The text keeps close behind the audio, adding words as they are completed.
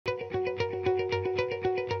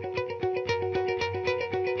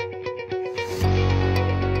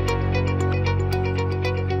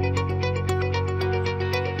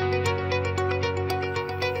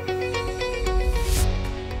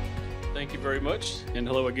much, and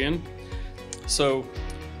hello again. So,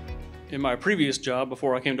 in my previous job,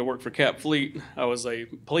 before I came to work for Cap Fleet, I was a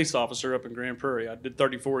police officer up in Grand Prairie. I did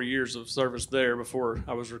 34 years of service there before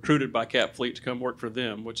I was recruited by Cap Fleet to come work for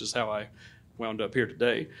them, which is how I wound up here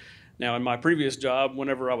today. Now, in my previous job,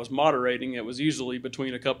 whenever I was moderating, it was usually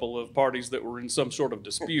between a couple of parties that were in some sort of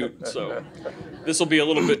dispute. So this will be a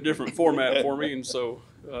little bit different format for me. And so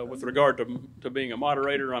with regard to being a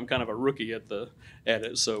moderator, I'm kind of a rookie at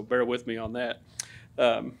it. So bear with me on that.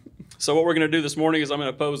 So what we're going to do this morning is I'm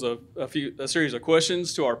going to pose a series of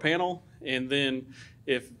questions to our panel. And then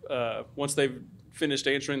if once they've finished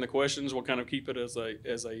answering the questions, we'll kind of keep it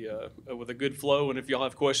with a good flow. And if y'all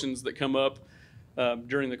have questions that come up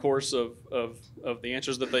during the course of the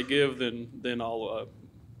answers that they give, then I'll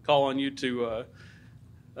call on you to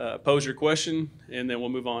pose your question, and then we'll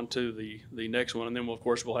move on to the next one, and then of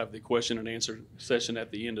course we'll have the question and answer session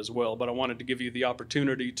at the end as well. But I wanted to give you the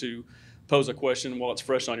opportunity to pose a question while it's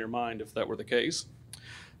fresh on your mind, if that were the case.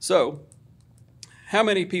 So, how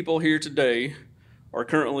many people here today are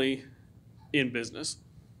currently in business?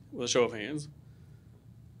 With a show of hands.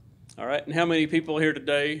 All right, and how many people here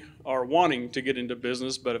today are wanting to get into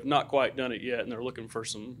business but have not quite done it yet, and they're looking for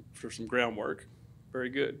some groundwork? Very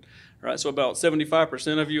good. All right, so about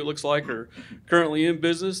 75% of you, it looks like, are currently in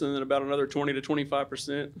business, and then about another 20 to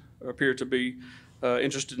 25% appear to be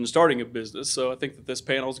interested in starting a business. So I think that this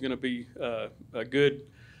panel is going to be a good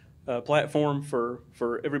platform for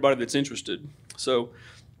everybody that's interested. So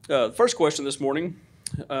the first question this morning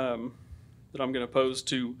that I'm going to pose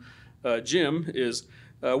to Jim is,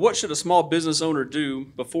 what should a small business owner do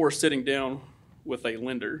before sitting down with a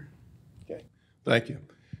lender? Okay, thank you.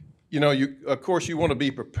 You know, of course you want to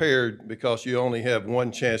be prepared because you only have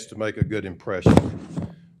one chance to make a good impression.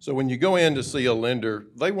 So when you go in to see a lender,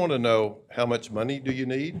 they want to know, how much money do you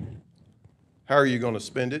need? How are you going to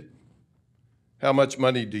spend it? How much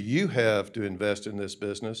money do you have to invest in this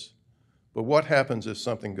business? But what happens if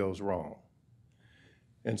something goes wrong?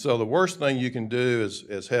 And so the worst thing you can do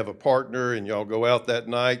is have a partner and y'all go out that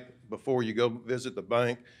night before you go visit the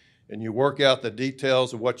bank and you work out the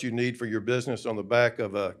details of what you need for your business on the back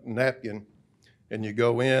of a napkin, and you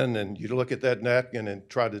go in and you look at that napkin and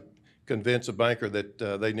try to convince a banker that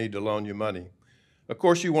they need to loan you money. Of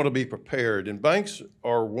course, you want to be prepared, and banks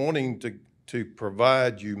are wanting to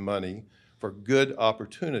provide you money for good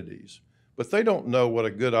opportunities, but they don't know what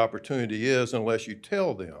a good opportunity is unless you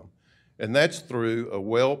tell them. And that's through a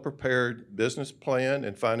well-prepared business plan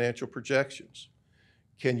and financial projections.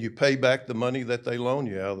 Can you pay back the money that they loan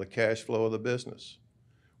you out of the cash flow of the business?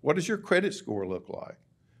 What does your credit score look like?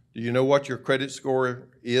 Do you know what your credit score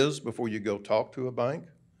is before you go talk to a bank?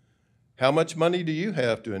 How much money do you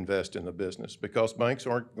have to invest in the business? Because banks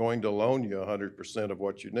aren't going to loan you 100% of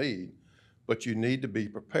what you need, but you need to be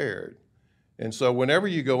prepared. And so whenever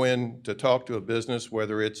you go in to talk to a business,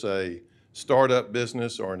 whether it's a startup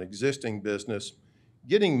business or an existing business,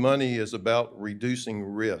 getting money is about reducing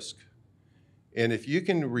risk. And if you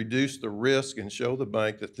can reduce the risk and show the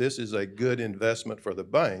bank that this is a good investment for the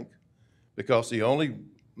bank, because the only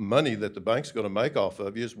money that the bank's going to make off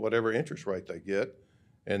of you is whatever interest rate they get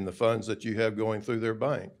and the funds that you have going through their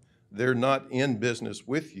bank. They're not in business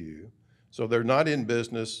with you, so they're not in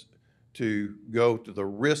business to go to the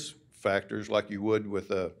risk factors like you would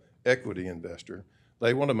with an equity investor.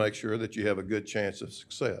 They want to make sure that you have a good chance of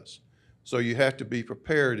success. So you have to be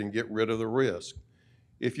prepared and get rid of the risk.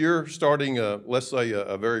 If you're starting, let's say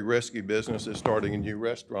a very risky business is starting a new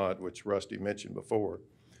restaurant, which Rusty mentioned before,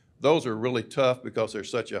 those are really tough because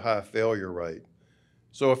there's such a high failure rate.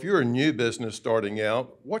 So if you're a new business starting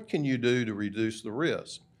out, what can you do to reduce the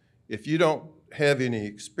risk? If you don't have any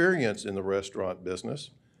experience in the restaurant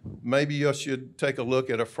business, maybe you should take a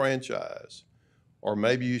look at a franchise. Or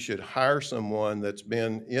maybe you should hire someone that's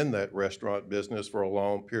been in that restaurant business for a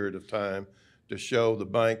long period of time to show the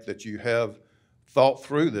bank that you have thought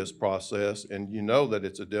through this process and you know that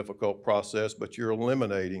it's a difficult process, but you're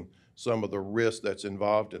eliminating some of the risk that's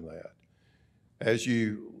involved in that. As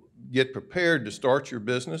you get prepared to start your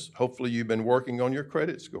business, hopefully you've been working on your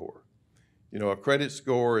credit score. You know, a credit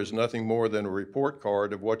score is nothing more than a report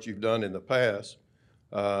card of what you've done in the past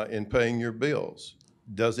in paying your bills.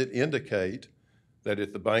 Does it indicate that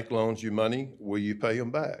if the bank loans you money, will you pay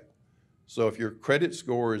them back? So if your credit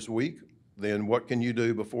score is weak, then what can you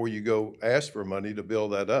do before you go ask for money to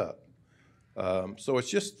build that up? So it's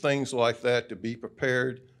just things like that, to be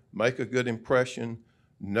prepared, make a good impression,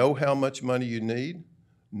 know how much money you need,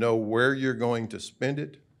 know where you're going to spend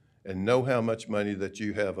it, and know how much money that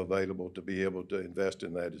you have available to be able to invest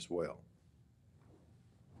in that as well.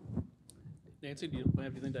 Nancy, do you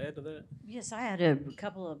have anything to add to that? Yes, I had a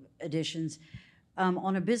couple of additions.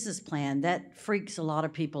 On a business plan, that freaks a lot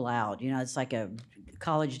of people out. You know, it's like a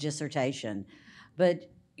college dissertation.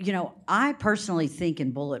 But, you know, I personally think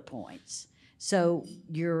in bullet points. So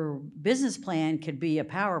your business plan could be a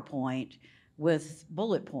PowerPoint with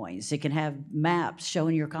bullet points. It can have maps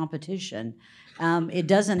showing your competition. It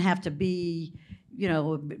doesn't have to be,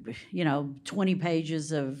 20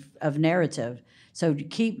 pages of narrative. So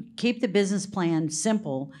keep the business plan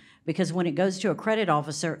simple, because when it goes to a credit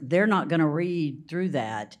officer, they're not going to read through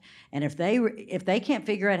that. And if they can't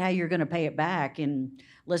figure out how you're going to pay it back in,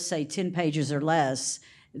 let's say, 10 pages or less,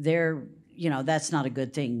 that's not a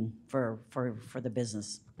good thing for the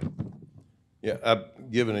business. Yeah, I'll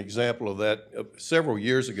give an example of that. Several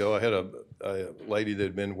years ago, I had a lady that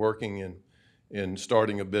had been working in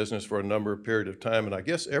starting a business for a number of period of time, and I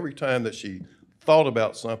guess every time that she thought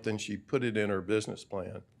about something, she put it in her business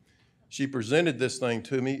plan. She presented this thing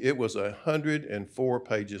to me. It was 104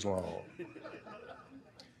 pages long.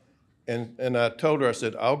 And I told her, I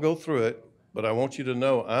said, I'll go through it, but I want you to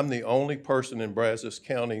know I'm the only person in Brazos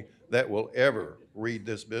County that will ever read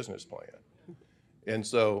this business plan. And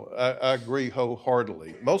so I agree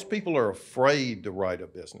wholeheartedly. Most people are afraid to write a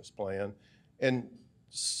business plan, and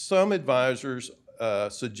some advisors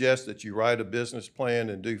suggest that you write a business plan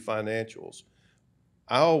and do financials.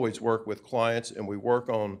 I always work with clients, and we work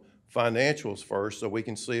on financials first so we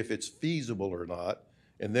can see if it's feasible or not,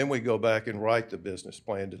 and then we go back and write the business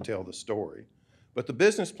plan to tell the story. But the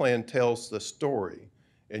business plan tells the story,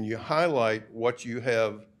 and you highlight what you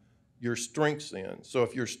have your strengths in. So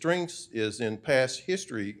if your strengths is in past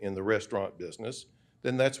history in the restaurant business,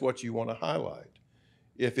 then that's what you want to highlight.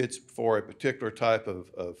 If it's for a particular type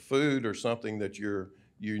of food or something that you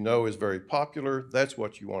know is very popular, that's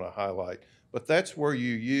what you want to highlight. But that's where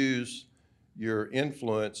you use your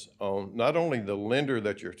influence on not only the lender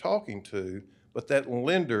that you're talking to, but that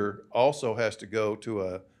lender also has to go to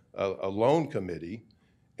a loan committee.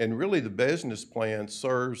 And really the business plan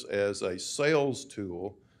serves as a sales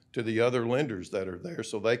tool to the other lenders that are there,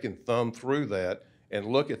 so they can thumb through that and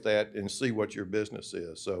look at that and see what your business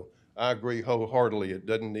is. So I agree wholeheartedly, it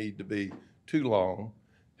doesn't need to be too long.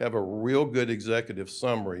 Have a real good executive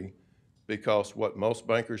summary, because what most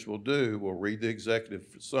bankers will do will read the executive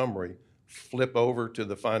summary, flip over to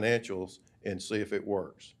the financials and see if it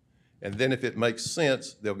works. And then if it makes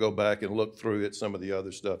sense, they'll go back and look through at some of the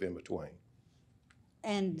other stuff in between.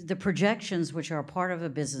 And the projections, which are a part of a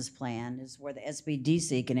business plan, is where the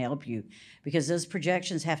SBDC can help you, because those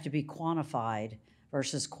projections have to be quantified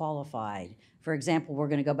versus qualified. For example, we're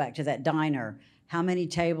going to go back to that diner. How many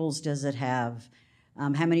tables does it have?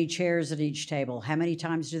 How many chairs at each table? How many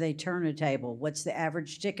times do they turn a table? What's the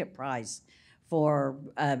average ticket price for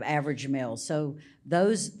average meal? So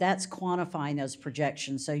that's quantifying those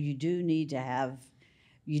projections. So you do need to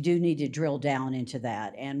drill down into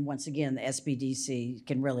that. And once again, the SBDC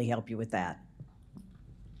can really help you with that.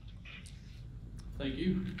 Thank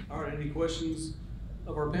you. All right, any questions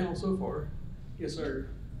of our panel so far? Yes, sir.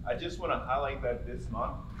 I just want to highlight that this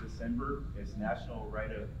month, December, is National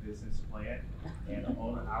Right of Business Plan. And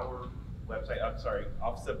on our website,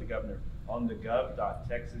 Office of the Governor, on the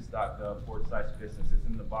gov.texas.gov/business, it's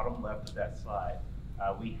in the bottom left of that slide.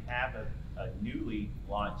 We have a newly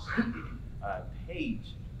launched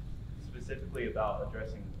page specifically about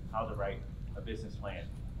addressing how to write a business plan.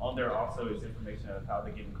 On there also is information of how to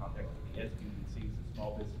get in contact with the SBDCs and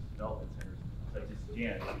Small Business Development Centers, such as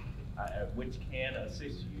Jen, which can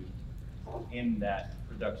assist you in that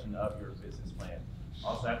production of your business plan.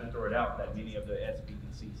 Also have to throw it out that many of the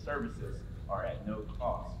SBDC services are at no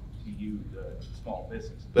cost to you, the small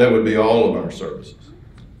business. That would be all of our services.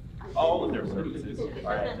 All of their services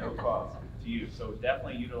are at no cost to you. So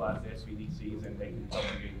definitely utilize the SBDCs, and they can help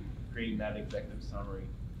you create that executive summary.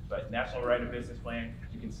 But National Right of Business Plan,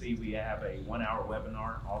 you can see we have a 1-hour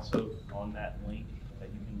webinar also on that link that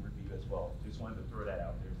you can review as well. Just wanted to throw that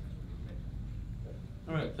out there.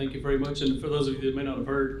 All right, thank you very much. And for those of you that may not have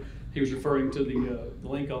heard, he was referring to the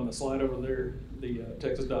link on the slide over there, the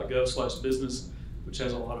texas.gov/business, which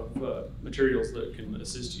has a lot of materials that can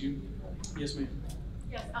assist you. Yes, ma'am.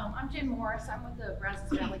 Yes, I'm Jen Morris. I'm with the Brazos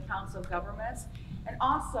Valley Council of Governments. And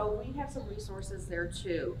also, we have some resources there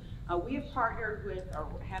too. We have partnered with, or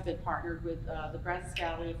have been partnered with the Brazos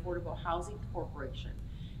Valley Affordable Housing Corporation.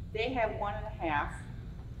 They have 1.5.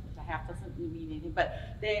 A half doesn't mean anything, but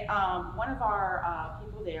they, one of our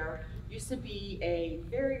people there used to be a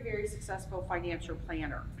very, very successful financial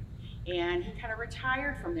planner. And he kind of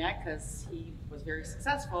retired from that because he was very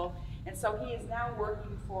successful. And so he is now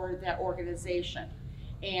working for that organization.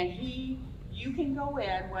 And he you can go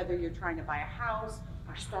in, whether you're trying to buy a house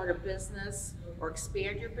or start a business or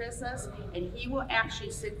expand your business, and he will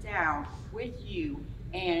actually sit down with you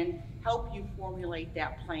and help you formulate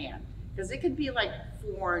that plan. Because it could be like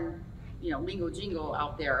foreign, lingo jingo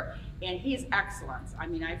out there, and he's excellent. I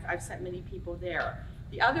mean, I've sent many people there.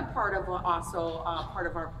 The other part of part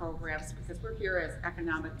of our programs, because we're here as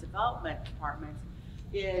Economic Development Department,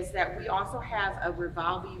 is that we also have a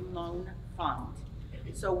revolving loan fund.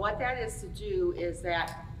 So what that is to do is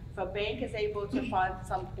that if a bank is able to fund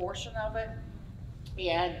some portion of it,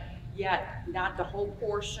 and yet not the whole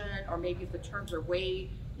portion, or maybe if the terms are way,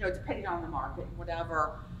 depending on the market,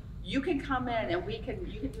 whatever, you can come in and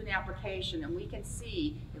you can do an application, and we can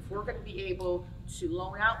see if we're going to be able to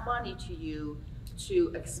loan out money to you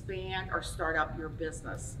to expand or start up your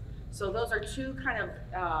business. So those are two kind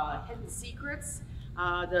of hidden secrets.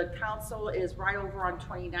 The council is right over on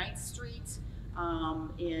 29th Street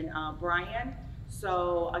in Bryan.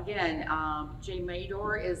 So again, Jay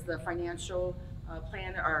Mador is the financial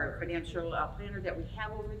planner that we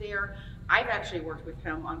have over there. I've actually worked with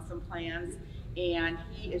him on some plans, and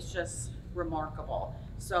he is just remarkable.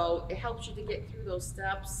 So it helps you to get through those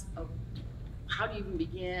steps of how do you even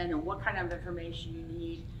begin and what kind of information you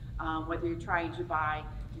need, whether you're trying to buy,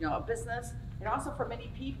 a business, and also for many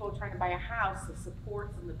people trying to buy a house to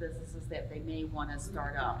support some of the businesses that they may want to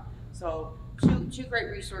start up. So two great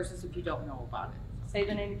resources if you don't know about it. Say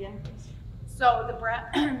the name again, please. So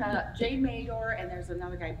Jay Mador, and there's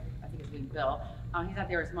another guy, I think his name Bill. He's not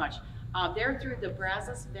there as much. They're through the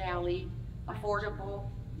Brazos Valley Affordable.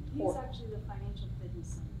 He's actually the Financial Fitness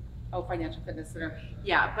Center. Oh, Financial Fitness Center.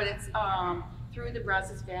 Yeah, but it's through the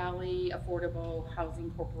Brazos Valley Affordable Housing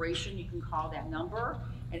Corporation. You can call that number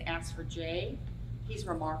and ask for Jay. He's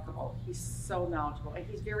remarkable. He's so knowledgeable, and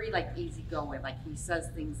he's very easygoing. He says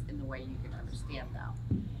things in the way you can understand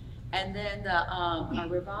them. And then the our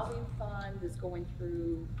revolving fund is going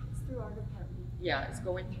through. It's through our department. Yeah, it's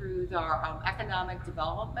going through our economic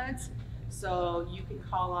development. So you can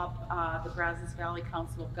call up the Brazos Valley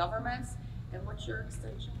Council of Governments. And what's your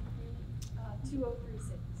extension?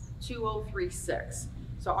 2036. 2036.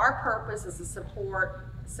 So our purpose is to support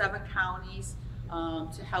 7 counties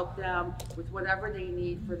to help them with whatever they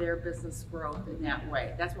need for their business growth in that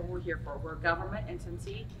way. That's what we're here for. We're a government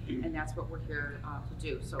entity, and that's what we're here to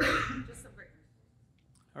do. So just some great.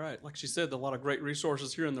 All right, like she said, a lot of great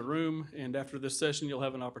resources here in the room, and after this session, you'll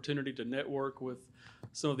have an opportunity to network with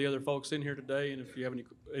some of the other folks in here today, and if you have need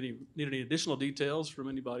any additional details from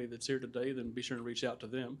anybody that's here today, then be sure to reach out to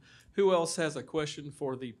them. Who else has a question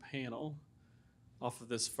for the panel off of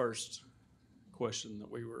this first question that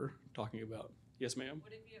we were talking about? Yes, ma'am?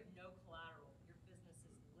 What if you have no collateral? Your business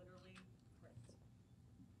is literally print.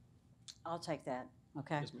 I'll take that,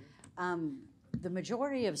 okay? Yes, ma'am. The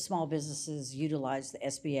majority of small businesses utilize the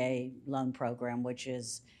SBA loan program, which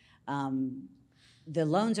is, the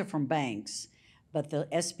loans are from banks, but the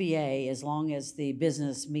SBA, as long as the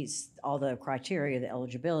business meets all the criteria, the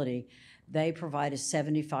eligibility, they provide a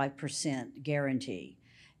 75% guarantee.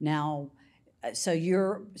 Now, so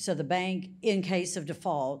the bank, in case of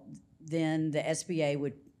default, then the SBA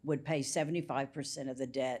would pay 75% of the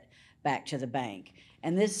debt back to the bank.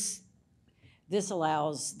 And this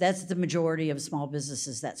allows, that's the majority of small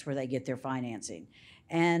businesses, that's where they get their financing.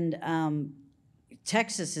 And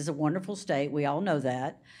Texas is a wonderful state, we all know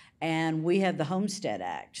that, and we have the Homestead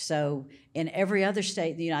Act. So in every other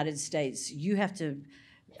state in the United States, you have to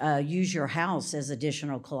use your house as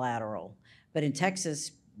additional collateral. But in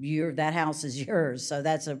Texas, that house is yours, so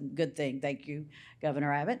that's a good thing. Thank you,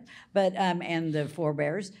 Governor Abbott, but and the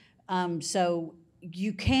forebears. So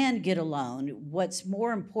you can get a loan. What's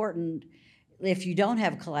more important, if you don't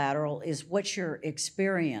have collateral, is what's your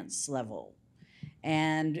experience level,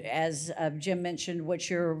 and as Jim mentioned, what's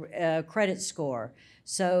your credit score.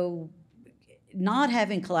 So not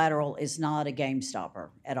having collateral is not a game stopper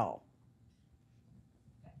at all.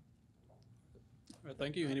 All right,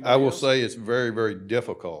 thank you. Anybody I will else? say it's very, very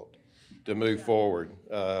difficult to move forward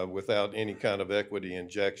without any kind of equity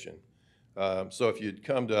injection. So if you'd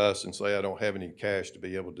come to us and say, I don't have any cash to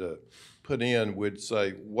be able to put in, we'd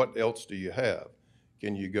say, what else do you have?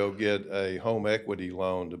 Can you go get a home equity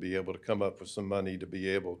loan to be able to come up with some money to be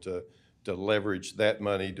able to leverage that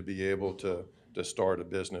money to be able to start a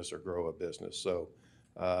business or grow a business? So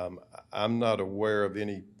I'm not aware of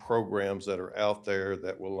any programs that are out there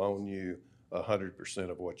that will loan you 100%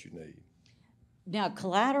 of what you need. Now,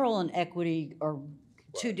 collateral and equity are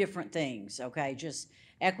two different things, okay? Just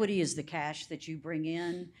equity is the cash that you bring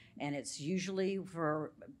in, and it's usually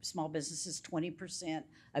for small businesses 20%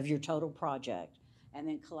 of your total project. And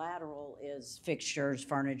then collateral is fixtures,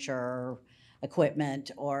 furniture,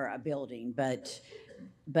 equipment or a building, but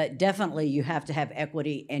definitely you have to have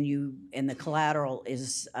equity, and the collateral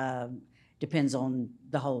is, depends on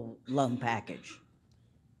the whole loan package.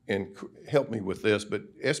 And help me with this, but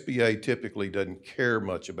SBA typically doesn't care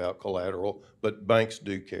much about collateral, but banks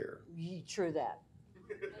do care. True that.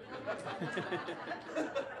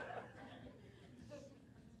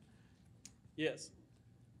 Yes.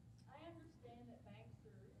 I understand that banks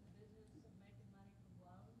are in the business of making money from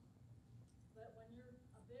loans, but when you're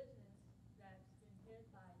a business that's been hit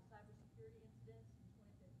by cybersecurity incidents in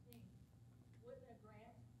 2015, wouldn't a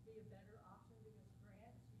grant be a better option because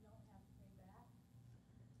grants you don't have to pay back?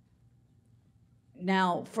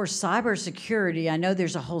 Now, for cybersecurity, I know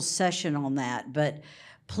there's a whole session on that, but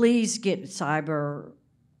please get cyber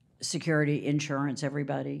security insurance,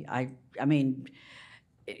 everybody. I mean,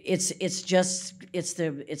 it's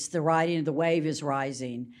the riding, the wave is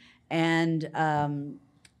rising, and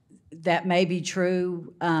that may be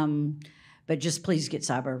true, but just please get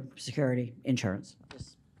cyber security insurance.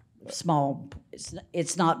 Just small,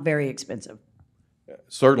 it's not very expensive.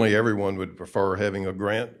 Certainly, everyone would prefer having a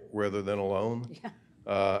grant rather than a loan.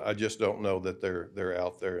 I just don't know that they're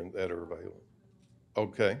out there and that are available.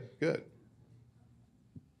 Okay, good.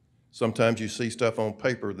 Sometimes you see stuff on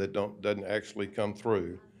paper that doesn't actually come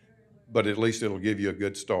through, but at least it'll give you a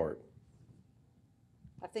good start.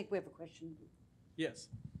 I think we have a question. Yes.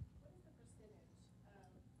 What is the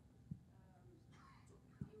percentage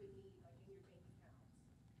you would need, like, in your bank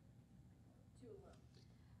accounts to a loan?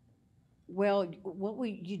 Well, what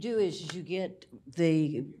you do is you get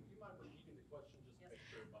the.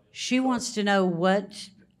 She wants to know what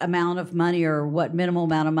amount of money or what minimal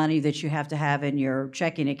amount of money that you have to have in your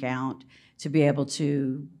checking account to be able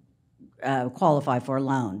to qualify for a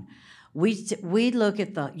loan. You look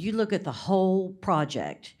at the whole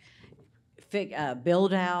project,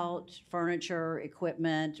 build out, furniture,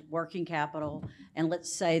 equipment, working capital, and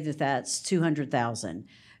let's say that that's $200,000.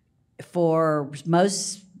 For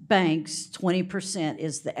most banks, 20%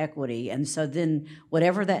 is the equity, and so then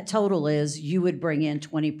whatever that total is, you would bring in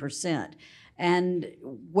 20%. And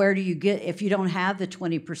where do you get, if you don't have the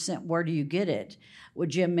 20%, where do you get it? Well,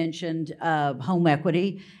 Jim mentioned home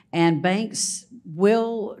equity, and banks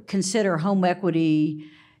will consider home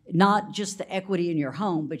equity not just the equity in your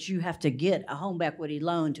home, but you have to get a home equity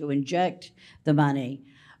loan to inject the money.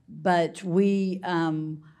 But we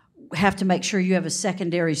have to make sure you have a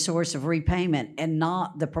secondary source of repayment and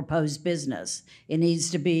not the proposed business. It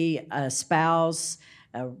needs to be a spouse,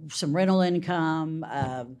 some rental income.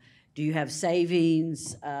 Do you have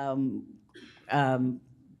savings?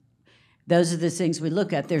 Those are the things we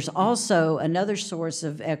look at. There's also another source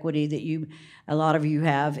of equity that a lot of you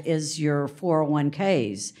have is your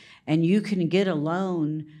 401ks. And you can get a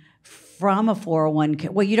loan from a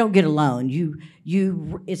 401k. Well, you don't get a loan.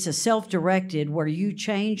 It's a self-directed where you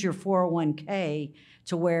change your 401k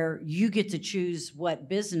to where you get to choose what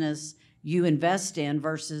business you invest in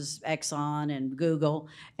versus Exxon and Google,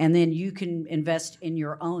 and then you can invest in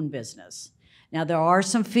your own business. Now, there are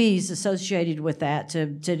some fees associated with that to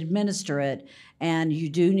administer it, and you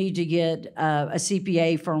do need to get a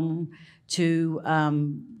CPA firm to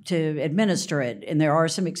administer it, and there are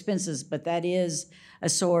some expenses, but that is a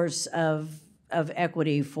source of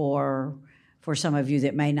equity for some of you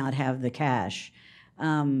that may not have the cash.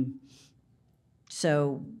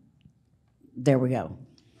 So there we go.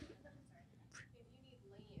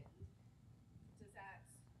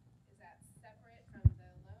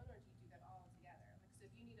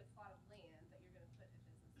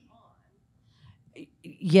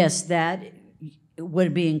 Yes, that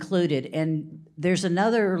would be included. And there's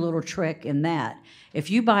another little trick in that.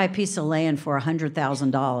 If you buy a piece of land for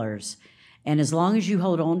 $100,000, and as long as you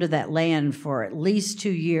hold on to that land for at least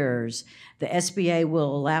 2 years, the SBA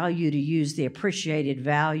will allow you to use the appreciated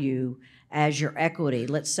value as your equity.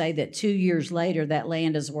 Let's say that 2 years later, that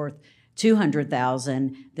land is worth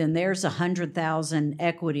 $200,000, then there's $100,000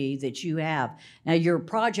 equity that you have. Now, your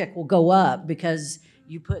project will go up because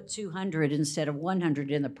you put 200 instead of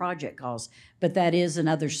 100 in the project cost, but that is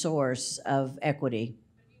another source of equity.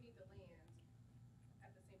 But you need the land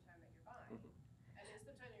at the same time that you're buying, and then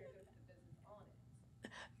sometimes you're going to put the business on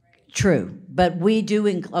it, right? True, but we do,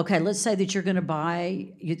 okay, let's say that you're gonna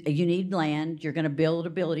buy, you need land, you're gonna build a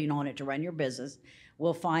building on it to run your business.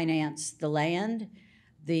 We'll finance the land,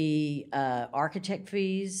 the architect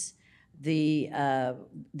fees, the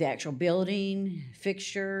actual building,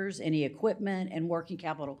 fixtures, any equipment, and working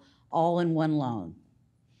capital, all in one loan.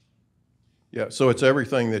 Yeah, so it's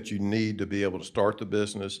everything that you need to be able to start the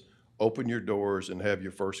business, open your doors, and have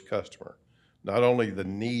your first customer. Not only the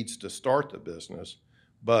needs to start the business,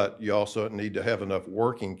 but you also need to have enough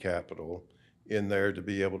working capital in there to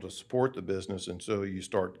be able to support the business until you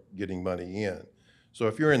start getting money in. So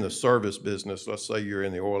if you're in the service business, let's say you're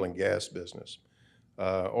in the oil and gas business,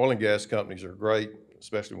 oil and gas companies are great,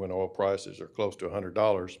 especially when oil prices are close to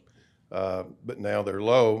 $100, but now they're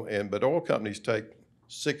low, but oil companies take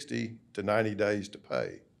 60 to 90 days to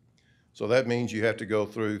pay. So that means you have to go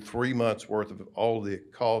through 3 months worth of all the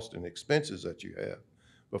cost and expenses that you have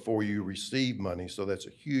before you receive money. So that's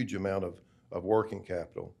a huge amount of working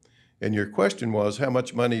capital. And your question was, how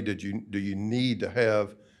much money do you need to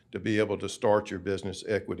have to be able to start your business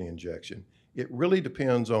equity injection? It really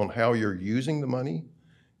depends on how you're using the money.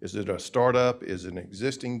 Is it a startup? Is it an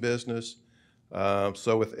existing business?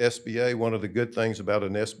 So with SBA, one of the good things about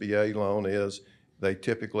an SBA loan is they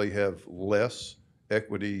typically have less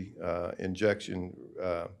equity injection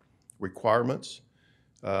requirements.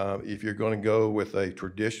 If you're going to go with a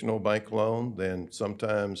traditional bank loan, then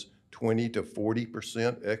sometimes 20 to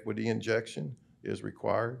 40% equity injection is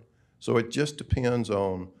required. So it just depends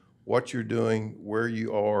on what you're doing, where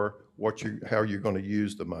you are, how you're going to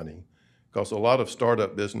use the money. Because a lot of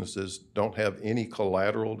startup businesses don't have any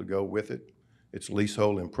collateral to go with it. It's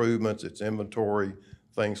leasehold improvements, it's inventory,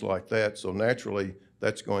 things like that. So naturally,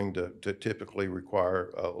 that's going to typically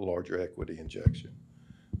require a larger equity injection.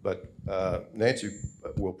 But Nancy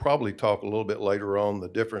will probably talk a little bit later on the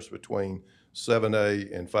difference between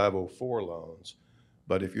 7A and 504 loans.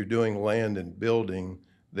 But if you're doing land and building,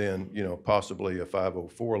 then possibly a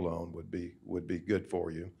 504 loan would be good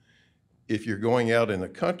for you. If you're going out in the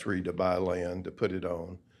country to buy land to put it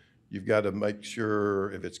on, you've got to make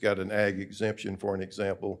sure if it's got an ag exemption, for an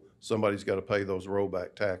example, somebody's got to pay those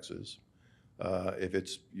rollback taxes.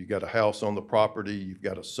 If you got a house on the property, you've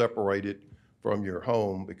got to separate it from your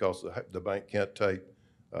home because the bank can't take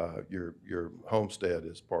your homestead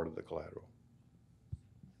as part of the collateral.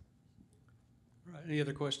 All right, any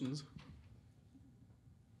other questions?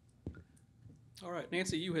 All right,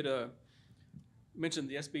 Nancy, you had mentioned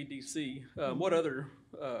the SBDC. What other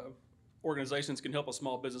organizations can help a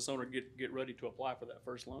small business owner get ready to apply for that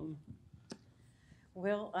first loan?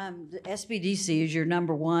 Well, the SBDC is your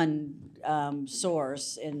number one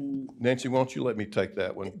source in. Nancy, won't you let me take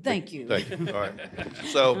that one? Thank you. Thank you. All right.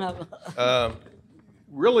 So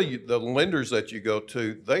really, the lenders that you go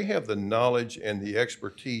to, they have the knowledge and the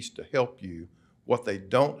expertise to help you. What they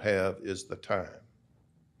don't have is the time.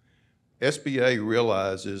 SBA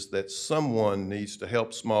realizes that someone needs to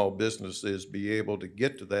help small businesses be able to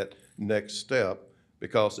get to that next step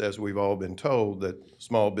because, as we've all been told, that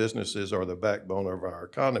small businesses are the backbone of our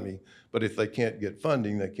economy, but if they can't get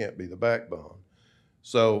funding, they can't be the backbone.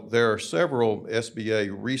 So there are several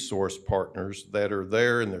SBA resource partners that are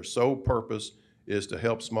there, and their sole purpose is to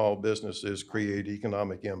help small businesses create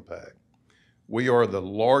economic impact. We are the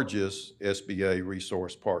largest SBA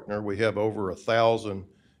resource partner. We have over 1,000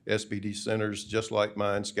 SBD centers just like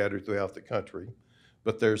mine scattered throughout the country.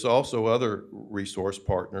 But there's also other resource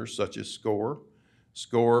partners such as SCORE.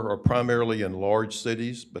 SCORE are primarily in large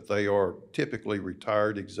cities, but they are typically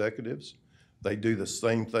retired executives. They do the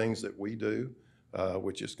same things that we do,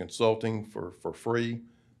 which is consulting for free.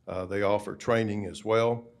 They offer training as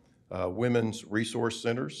well. Women's resource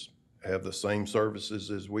centers have the same services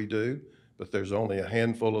as we do, but there's only a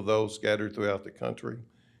handful of those scattered throughout the country.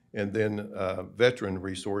 And then veteran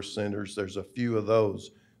resource centers, there's a few of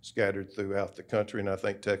those scattered throughout the country, and I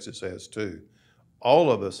think Texas has too.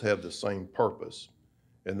 All of us have the same purpose,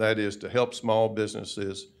 and that is to help small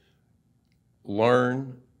businesses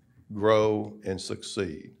learn, grow, and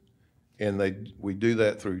succeed. And we do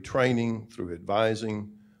that through training, through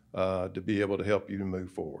advising, to be able to help you to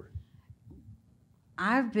move forward.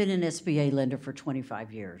 I've been an SBA lender for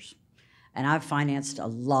 25 years, and I've financed a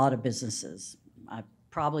lot of businesses,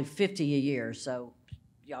 probably 50 a year, so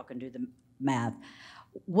y'all can do the math.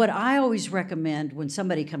 What I always recommend when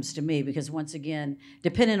somebody comes to me, because once again,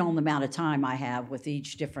 depending on the amount of time I have with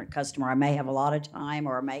each different customer, I may have a lot of time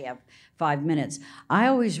or I may have 5 minutes. I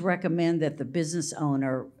always recommend that the business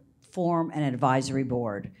owner form an advisory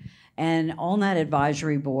board. And on that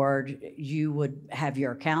advisory board, you would have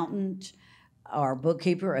your accountant, or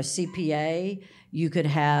bookkeeper, a CPA. You could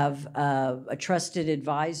have a trusted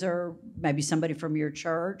advisor, maybe somebody from your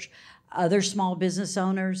church, other small business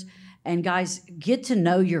owners. And guys, get to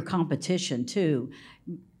know your competition too.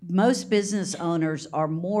 Most business owners are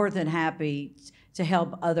more than happy to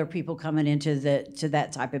help other people coming into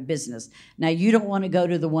that type of business. Now, you don't want to go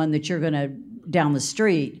to the one that you're going to down the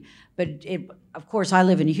street, but of course, I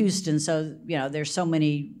live in Houston, so there's so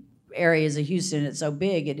many areas of Houston, it's so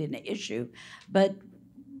big, it isn't an issue. But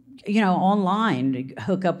online,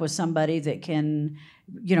 hook up with somebody that can,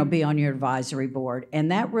 be on your advisory board.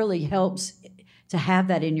 And that really helps to have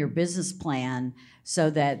that in your business plan so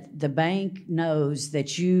that the bank knows that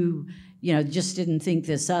just didn't think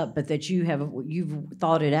this up, but that you've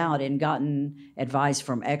thought it out and gotten advice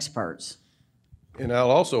from experts. And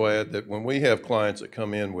I'll also add that when we have clients that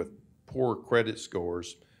come in with poor credit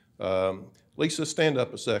scores, Lisa, stand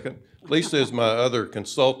up a second. Lisa is my other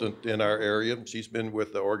consultant in our area. She's been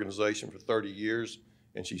with the organization for 30 years,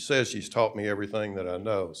 and she says she's taught me everything that I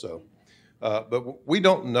know. So, but we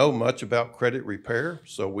don't know much about credit repair,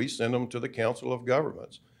 so we send them to the Council of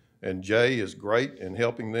Governments. And Jay is great in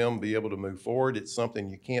helping them be able to move forward. It's something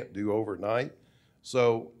you can't do overnight.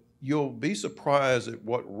 So you'll be surprised at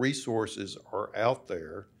what resources are out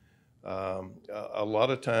there. A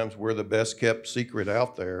lot of times we're the best kept secret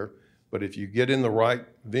out there, but if you get in the right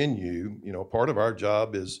venue, part of our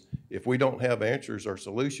job is, if we don't have answers or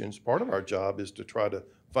solutions, part of our job is to try to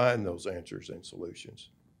find those answers and solutions.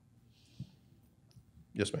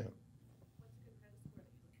 Yes, ma'am.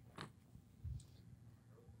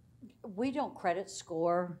 We don't credit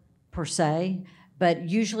score per se, but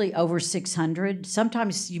usually over 600.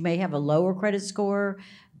 Sometimes you may have a lower credit score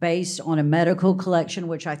based on a medical collection,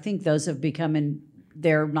 which I think those have become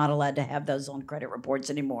they're not allowed to have those on credit reports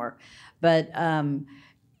anymore. But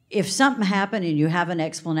if something happened and you have an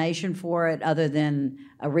explanation for it other than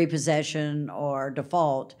a repossession or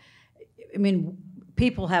default, I mean,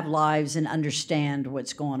 people have lives and understand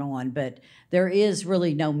what's going on, but there is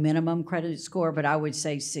really no minimum credit score, but I would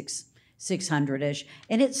say 600-ish.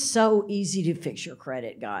 And it's so easy to fix your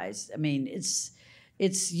credit, guys. I mean, it's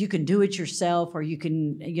you can do it yourself, or you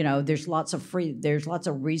can, there's lots of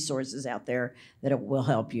resources out there that it will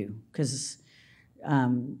help you. Because,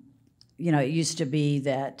 it used to be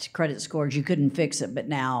that credit scores, you couldn't fix it, but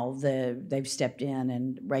now they've stepped in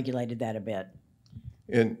and regulated that a bit.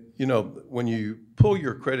 And, when you pull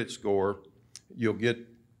your credit score, you'll get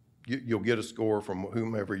a score from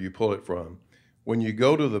whomever you pull it from. When you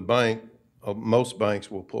go to the bank, most banks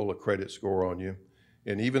will pull a credit score on you.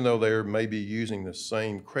 And even though they're maybe using the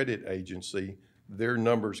same credit agency, their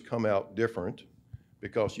numbers come out different,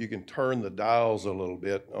 because you can turn the dials a little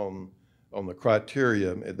bit on the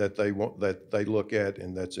criteria that they look at,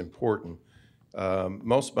 and that's important.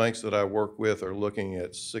 Most banks that I work with are looking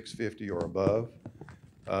at 650 or above.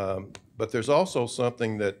 But there's also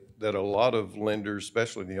something that a lot of lenders,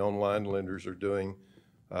 especially the online lenders, are doing,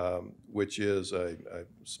 which is a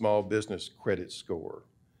small business credit score.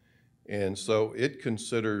 And so it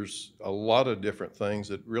considers a lot of different things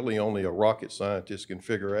that really only a rocket scientist can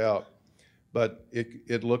figure out. But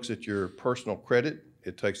it looks at your personal credit,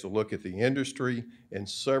 it takes a look at the industry and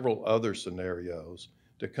several other scenarios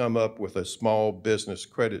to come up with a small business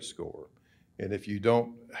credit score. And if you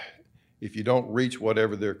don't reach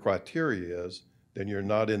whatever their criteria is, then you're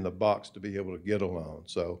not in the box to be able to get a loan.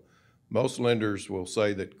 So most lenders will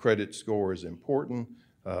say that credit score is important,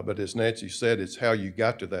 but as Nancy said, it's how you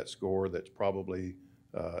got to that score that's probably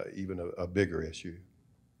even a bigger issue.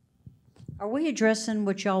 Are we addressing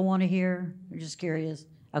what y'all want to hear? I'm just curious.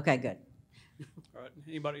 Okay, good. All right.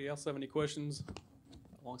 Anybody else have any questions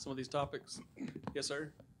along some of these topics? Yes,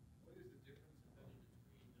 sir. What is the difference, if any,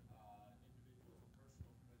 between individual personal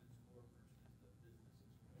credit score versus the business's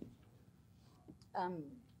credit score?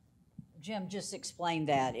 Jim just explained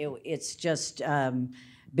that. It's just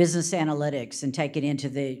business analytics, and take it into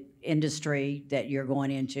the industry that you're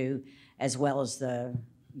going into, as well as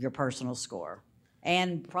your personal score.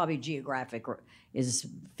 And probably geographic is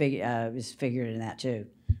figured in that too.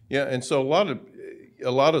 Yeah, and so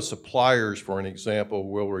a lot of suppliers, for an example,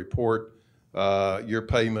 will report your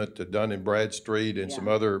payment to Dun & Bradstreet and some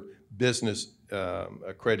other business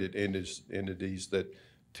credit entities that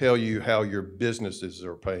tell you how your businesses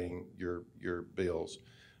are paying your bills.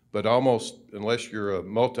 But almost, unless you're a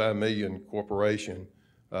multi-million corporation,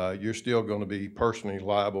 you're still going to be personally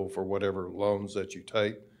liable for whatever loans that you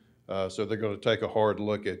take. So they're going to take a hard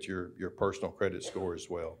look at your personal credit score as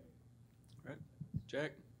well. All right.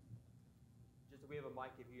 Jack? Just we have a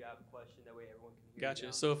mic if you have a question, that way everyone can hear.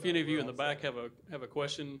 Gotcha. So if any of you in the back have a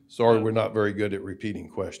question. Sorry, we're not very good at repeating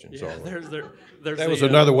questions. Yeah, are we? there's That was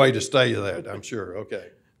another way to say that, I'm sure. Okay.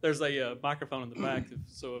 There's a microphone in the back,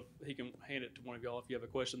 so if he can hand it to one of y'all if you have a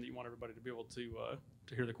question that you want everybody to be able to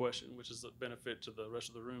hear the question, which is a benefit to the rest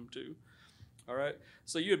of the room too. All right.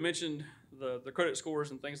 So you had mentioned the credit scores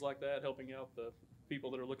and things like that, helping out the people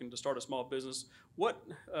that are looking to start a small business.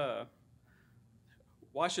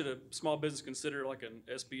 Why should a small business consider like an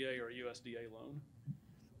SBA or a USDA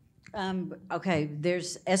loan? Okay,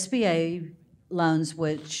 there's SBA loans,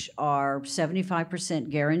 which are 75%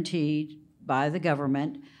 guaranteed by the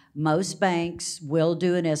government. Most banks will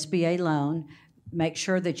do an SBA loan. Make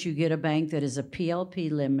sure that you get a bank that is a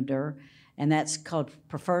PLP lender, and that's called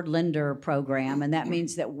Preferred Lender Program, and that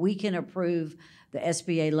means that we can approve the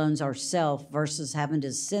SBA loans ourselves versus having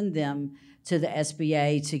to send them to the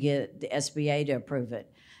SBA to get the SBA to approve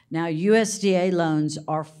it. Now, USDA loans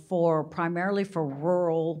are primarily for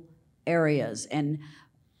rural areas, and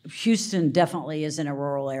Houston definitely is in a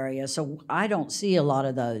rural area, so I don't see a lot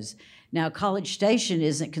of those. Now, College Station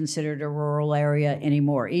isn't considered a rural area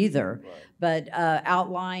anymore either, but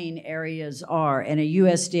outlying areas are, and a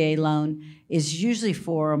USDA loan is usually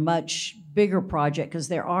for a much bigger project because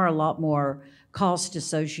there are a lot more costs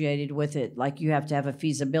associated with it, like you have to have a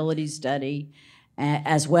feasibility study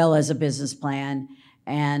as well as a business plan,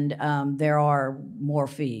 and there are more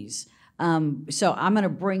fees. So I'm going to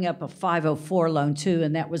bring up a 504 loan too,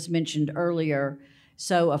 and that was mentioned earlier.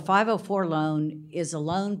 So a 504 loan is a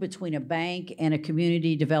loan between a bank and a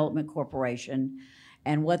community development corporation.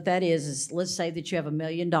 And what that is let's say that you have $1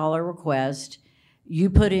 million request. You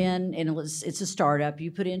put in, and it's a startup, you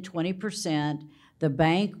put in 20%. The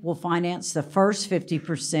bank will finance the first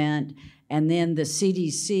 50%, and then the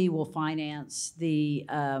CDC will finance the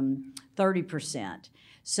 30%.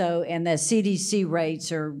 So, and the CDC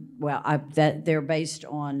rates are, they're based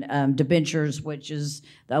on debentures, which is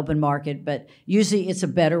the open market, but usually it's a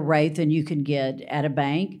better rate than you can get at a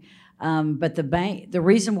bank. But the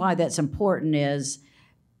reason why that's important is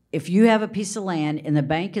if you have a piece of land and the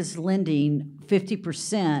bank is lending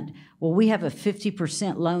 50%, well, we have a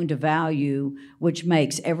 50% loan to value, which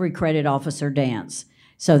makes every credit officer dance.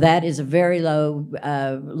 So that is a very low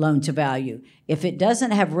loan to value. If it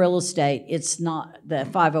doesn't have real estate, it's not, the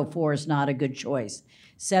 504 is not a good choice.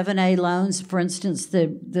 7A loans, for instance,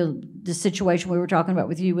 the situation we were talking about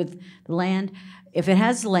with you with the land, if it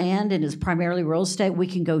has land and is primarily real estate, we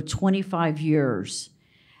can go 25 years.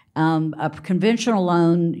 A conventional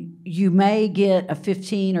loan, you may get a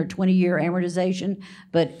 15 or 20-year amortization,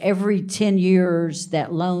 but every 10 years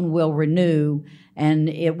that loan will renew and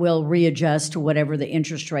it will readjust to whatever the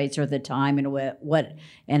interest rates are at the time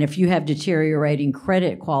and if you have deteriorating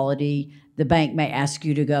credit quality, the bank may ask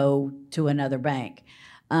you to go to another bank.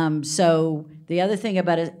 So the other thing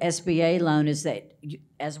about an SBA loan is that,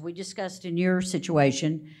 as we discussed in your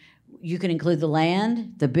situation, you can include the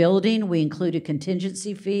land, the building. We include a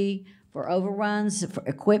contingency fee for overruns, for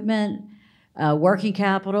equipment, working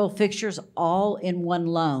capital, fixtures, all in one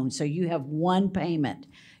loan. So you have one payment.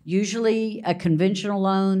 Usually a conventional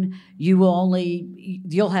loan,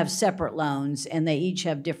 you'll have separate loans and they each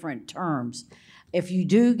have different terms. If you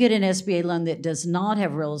do get an SBA loan that does not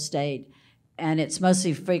have real estate and it's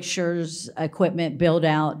mostly fixtures, equipment, build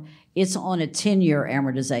out, it's on a 10-year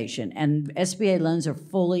amortization. And SBA loans are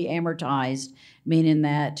fully amortized, meaning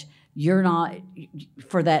that you're not,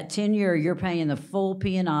 for that 10-year, you're paying the full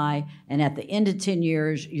P&I, and at the end of 10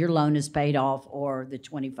 years, your loan is paid off, or the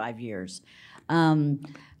 25 years.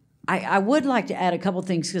 I would like to add a couple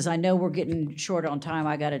things because I know we're getting short on time.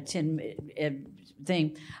 I got a 10-minute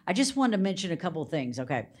thing. I just wanted to mention a couple things,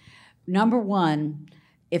 okay? Number one,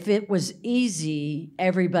 if it was easy,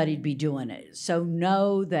 everybody'd be doing it. So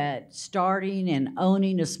know that starting and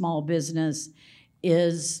owning a small business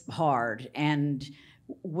is hard, and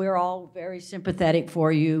we're all very sympathetic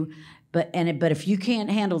for you. But if you can't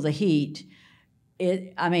handle the heat,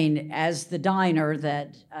 as the diner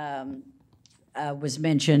that was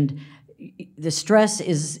mentioned, the stress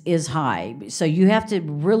is high. So you have to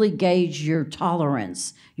really gauge your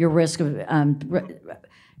tolerance, your risk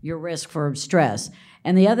for stress.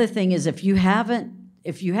 And the other thing is, if you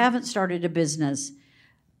haven't started a business,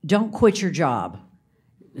 don't quit your job.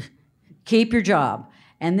 Keep your job.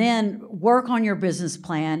 And then work on your business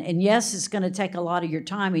plan. And yes, it's going to take a lot of your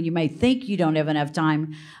time, and you may think you don't have enough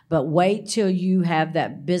time, but wait till you have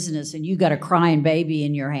that business and you got a crying baby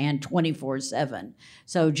in your hand 24/7.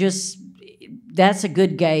 So that's a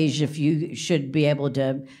good gauge if you should be able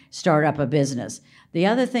to start up a business. The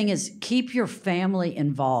other thing is, keep your family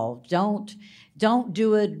involved. Don't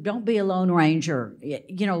do it. Don't be a lone ranger.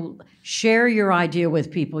 Share your idea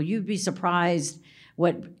with people. You'd be surprised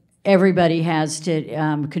what everybody has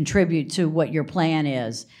to contribute to what your plan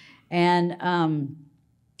is. And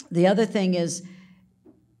the other thing is,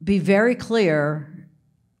 be very clear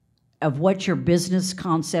of what your business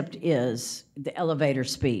concept is, the elevator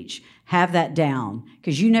speech. Have that down,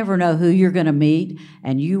 because you never know who you're going to meet,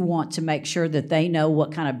 and you want to make sure that they know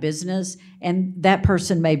what kind of business, and that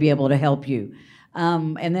person may be able to help you.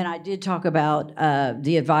 And then I did talk about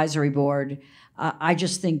the advisory board. I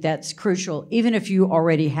just think that's crucial, even if you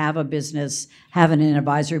already have a business, having an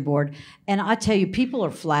advisory board. And I tell you, people are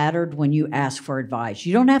flattered when you ask for advice.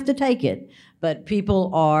 You don't have to take it, but people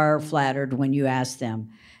are flattered when you ask them.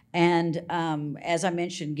 And as I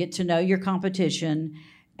mentioned, get to know your competition,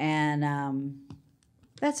 and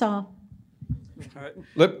that's all. All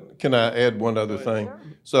right. Can I add one other thing?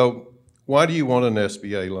 So why do you want an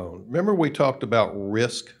SBA loan? Remember we talked about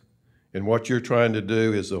risk, and what you're trying to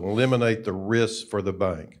do is eliminate the risk for the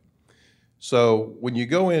bank. So when you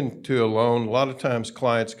go into a loan, a lot of times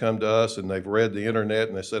clients come to us and they've read the internet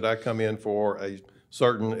and they said, I come in for a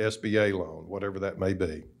certain SBA loan, whatever that may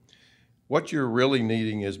be. What you're really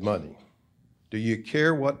needing is money. Do you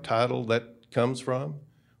care what title that comes from?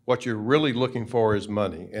 What you're really looking for is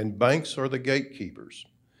money, and banks are the gatekeepers.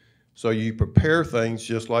 So you prepare things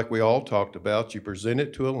just like we all talked about. You present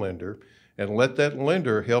it to a lender and let that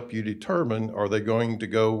lender help you determine, are they going to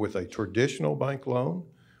go with a traditional bank loan?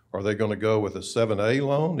 Are they going to go with a 7A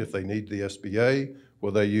loan if they need the SBA?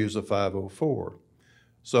 Will they use a 504?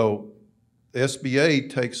 So SBA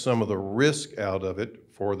takes some of the risk out of it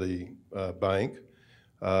for the bank.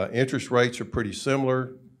 Interest rates are pretty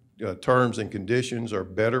similar. Terms and conditions are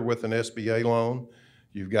better with an SBA loan.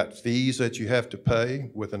 You've got fees that you have to pay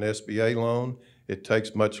with an SBA loan. It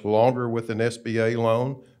takes much longer with an SBA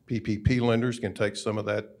loan. PPP lenders can take some of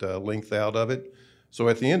that length out of it. So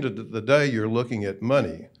at the end of the day, you're looking at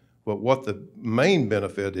money. But what the main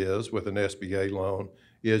benefit is with an SBA loan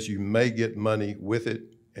is you may get money with it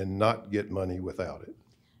and not get money without it.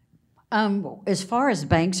 As far as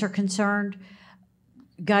banks are concerned,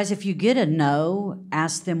 guys, if you get a no,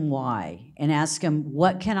 ask them why, and ask them,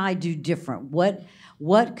 what can I do different?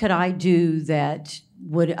 What could I do that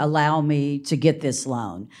would allow me to get this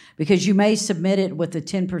loan? Because you may submit it with a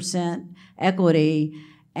 10% equity,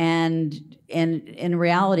 and in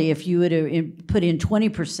reality, if you would have put in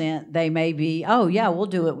 20%, they may be, oh yeah, we'll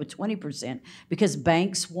do it with 20%, because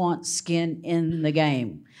banks want skin in the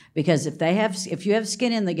game. Because if you have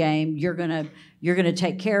skin in the game, you're gonna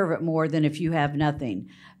take care of it more than if you have nothing.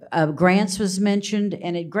 Grants was mentioned,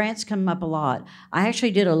 and grants come up a lot. I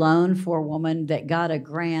actually did a loan for a woman that got a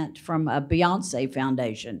grant from a Beyonce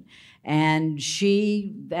foundation, and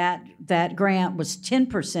that grant was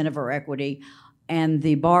 10% of her equity, and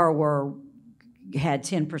the borrower had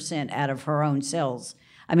 10% out of her own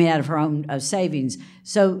out of her own savings.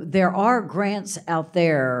 So there are grants out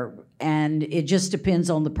there, and it just depends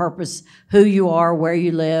on the purpose, who you are, where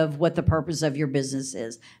you live, what the purpose of your business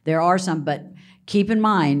is. There are some, but keep in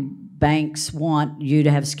mind, banks want you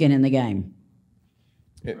to have skin in the game.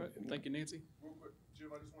 All right. Thank you, Nancy. Real quick, Jim,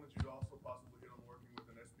 I just wanted you to also possibly hit on working with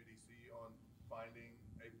an SBDC on finding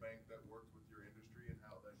a bank that works with your industry and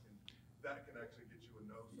how that can actually get you a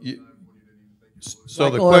no sometimes when you didn't even think you would. So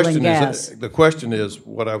Like oil the question is,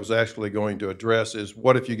 what I was actually going to address is,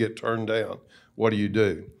 what if you get turned down? What do you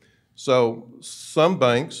do? So some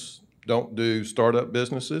banks don't do startup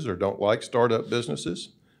businesses or don't like startup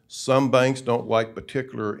businesses. Some banks don't like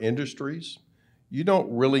particular industries. You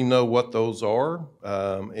don't really know what those are.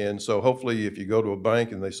 And so hopefully if you go to a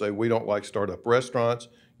bank and they say, we don't like startup restaurants,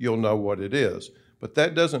 you'll know what it is. But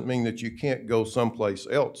that doesn't mean that you can't go someplace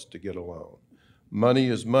else to get a loan. Money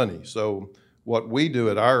is money. So what we do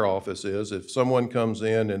at our office is, if someone comes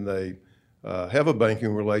in and they have a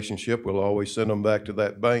banking relationship, we'll always send them back to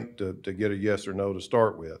that bank to get a yes or no to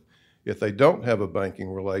start with. If they don't have a banking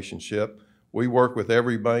relationship, we work with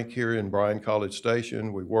every bank here in Bryan College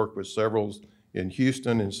Station. We work with several in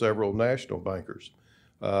Houston and several national bankers.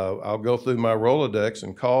 I'll go through my Rolodex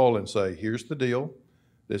and call and say, here's the deal.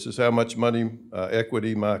 This is how much money,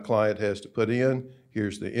 equity my client has to put in.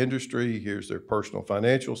 Here's the industry. Here's their personal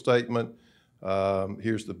financial statement.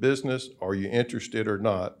 Here's the business. Are you interested or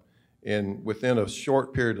not? And within a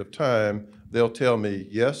short period of time, they'll tell me,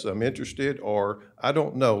 yes, I'm interested, or I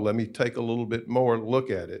don't know, let me take a little bit more look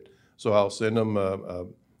at it. So I'll send them a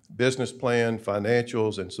business plan,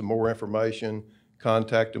 financials, and some more information,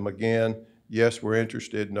 contact them again. Yes, we're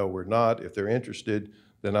interested. No, we're not. If they're interested,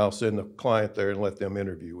 then I'll send the client there and let them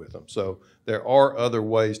interview with them. So there are other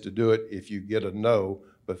ways to do it if you get a no,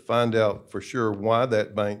 but find out for sure why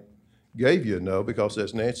that bank gave you a no, because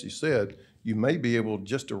as Nancy said, you may be able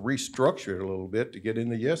just to restructure it a little bit to get in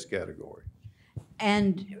the yes category.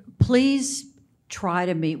 And please try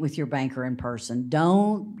to meet with your banker in person.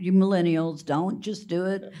 Don't, you millennials, don't just do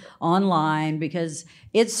it online, because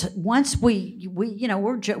it's, once we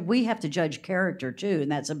have to judge character too,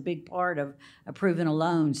 and that's a big part of approving a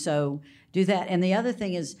loan. So do that. And the other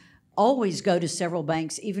thing is, always go to several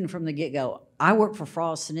banks, even from the get-go. I work for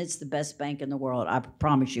Frost, and it's the best bank in the world, I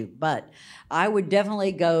promise you. But I would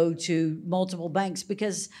definitely go to multiple banks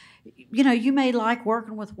because, you know, you may like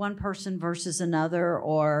working with one person versus another,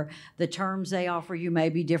 or the terms they offer you may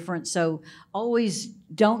be different. So always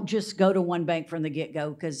don't just go to one bank from the get-go,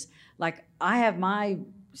 because like I have my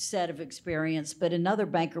set of experience, but another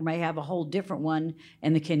banker may have a whole different one,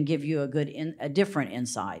 and they can give you a different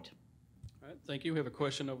insight. All right, thank you. We have a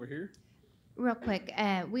question over here. Real quick,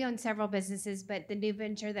 we own several businesses, but the new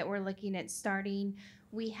venture that we're looking at starting,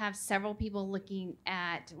 we have several people looking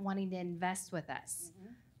at wanting to invest with us.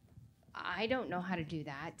 Mm-hmm. I don't know how to do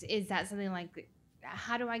that. Is that something like,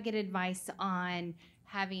 how do I get advice on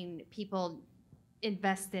having people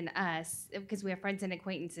invest in us? Because we have friends and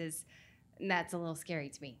acquaintances, and that's a little scary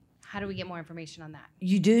to me. How do we get more information on that?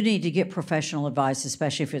 You do need to get professional advice,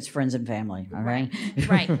 especially if it's friends and family, all right?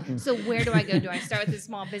 Right. So where do I go? Do I start with the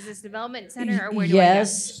Small Business Development Center, or where do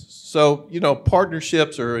Yes. So, you know,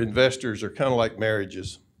 partnerships or investors are kind of like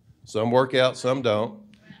marriages. Some work out, some don't.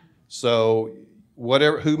 So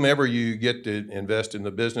whomever you get to invest in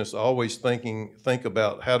the business, always think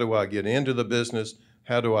about, how do I get into the business?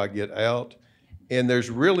 How do I get out? And there's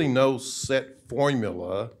really no set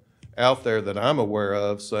formula out there that I'm aware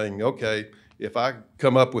of saying, okay, if I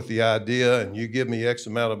come up with the idea and you give me X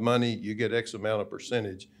amount of money, you get X amount of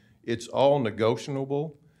percentage. It's all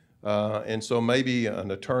negotiable. And so maybe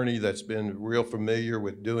an attorney that's been real familiar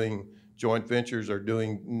with doing joint ventures or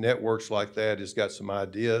doing networks like that has got some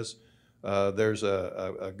ideas. There's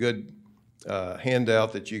a good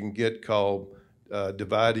handout that you can get called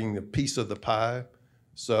Dividing the Piece of the Pie.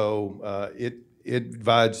 So it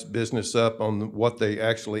divides business up on what they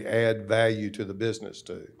actually add value to the business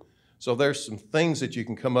to. So there's some things that you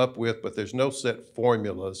can come up with, but there's no set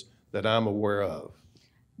formulas that I'm aware of.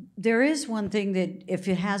 There is one thing that if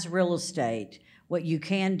it has real estate, what you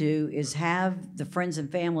can do is have the friends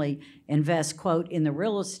and family invest, quote, in the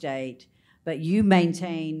real estate, but you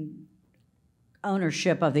maintain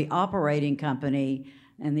ownership of the operating company,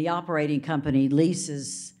 and the operating company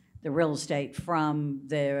leases the real estate from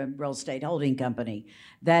the real estate holding company.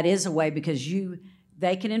 That is a way, because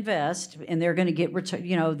they can invest and they're going to get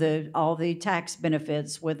all the tax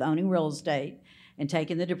benefits with owning real estate and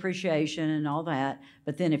taking the depreciation and all that.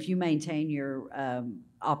 But then if you maintain your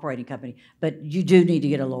operating company, but you do need to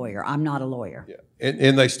get a lawyer. I'm not a lawyer. Yeah,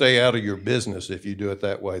 and they stay out of your business if you do it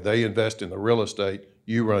that way. They invest in the real estate,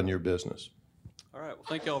 you run your business. All right, well,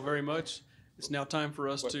 thank y'all very much. It's now time for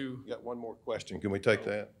us to. We got one more question. Can we take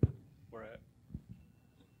that? Where at?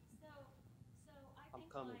 So I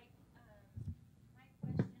think coming.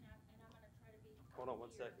 my question, and I'm gonna try to be. Hold on 1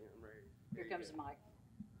 second, I'm ready. Here comes the mic.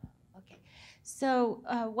 Okay, so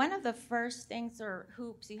one of the first things or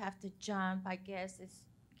hoops you have to jump, I guess, is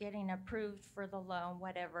getting approved for the loan,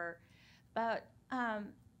 whatever. But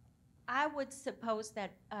I would suppose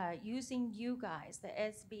that using you guys, the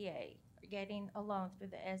SBA, getting a loan through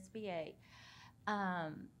the SBA,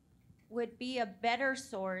 would be a better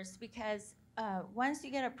source, because once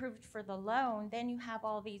you get approved for the loan, then you have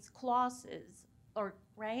all these clauses, or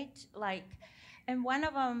right? Like, and one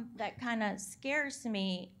of them that kind of scares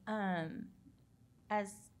me,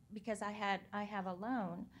 because I have a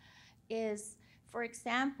loan, is, for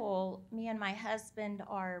example, me and my husband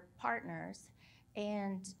are partners,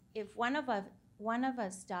 and if one of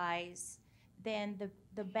us dies, then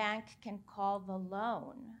the bank can call the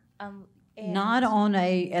loan. Not on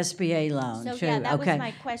a SBA loan, So too. yeah, that Okay. was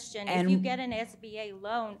my question. And if you get an SBA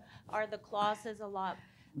loan, are the clauses a lot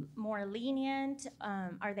more lenient?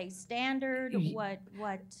 Are they standard? What?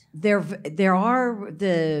 There are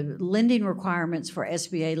the lending requirements for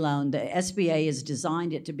SBA loan. The SBA has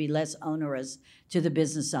designed it to be less onerous to the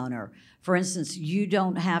business owner. For instance, you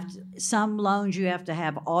don't have some loans you have to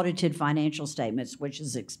have audited financial statements, which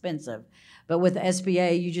is expensive. But with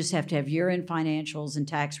SBA, you just have to have year-end financials and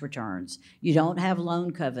tax returns. You don't have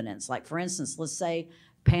loan covenants. Like, for instance, let's say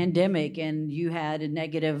pandemic and you had a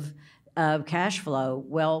negative cash flow.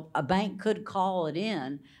 Well, a bank could call it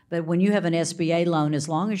in, but when you have an SBA loan, as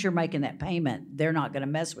long as you're making that payment, they're not going to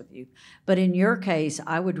mess with you. But in your case,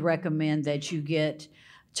 I would recommend that you get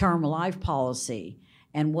term life policy,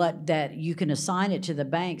 and that you can assign it to the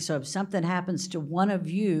bank. So if something happens to one of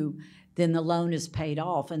you, then the loan is paid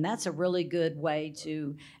off. And that's a really good way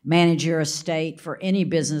to manage your estate for any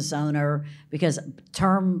business owner, because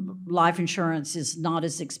term life insurance is not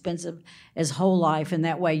as expensive as whole life. And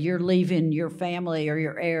that way you're leaving your family or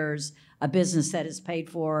your heirs a business that is paid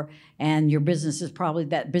for, and that business is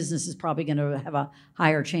probably going to have a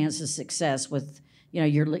higher chance of success with,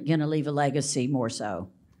 you're going to leave a legacy more so.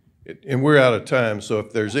 And we're out of time, so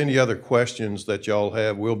if there's any other questions that y'all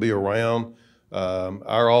have, we'll be around.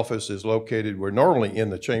 Our office is located, we're normally in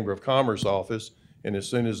the Chamber of Commerce office, and as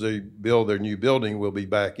soon as they build their new building, we'll be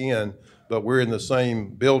back in. But we're in the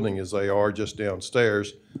same building as they are, just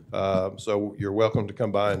downstairs. So you're welcome to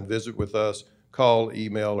come by and visit with us, call,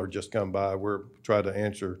 email, or just come by. We're trying to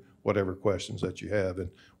answer whatever questions that you have. And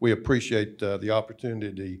we appreciate the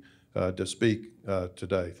opportunity to speak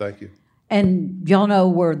today. Thank you. And y'all know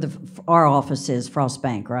where our office is, Frost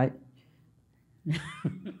Bank, right?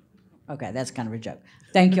 Okay, that's kind of a joke.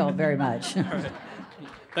 Thank y'all very much.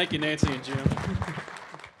 Thank you, Nancy and Jim.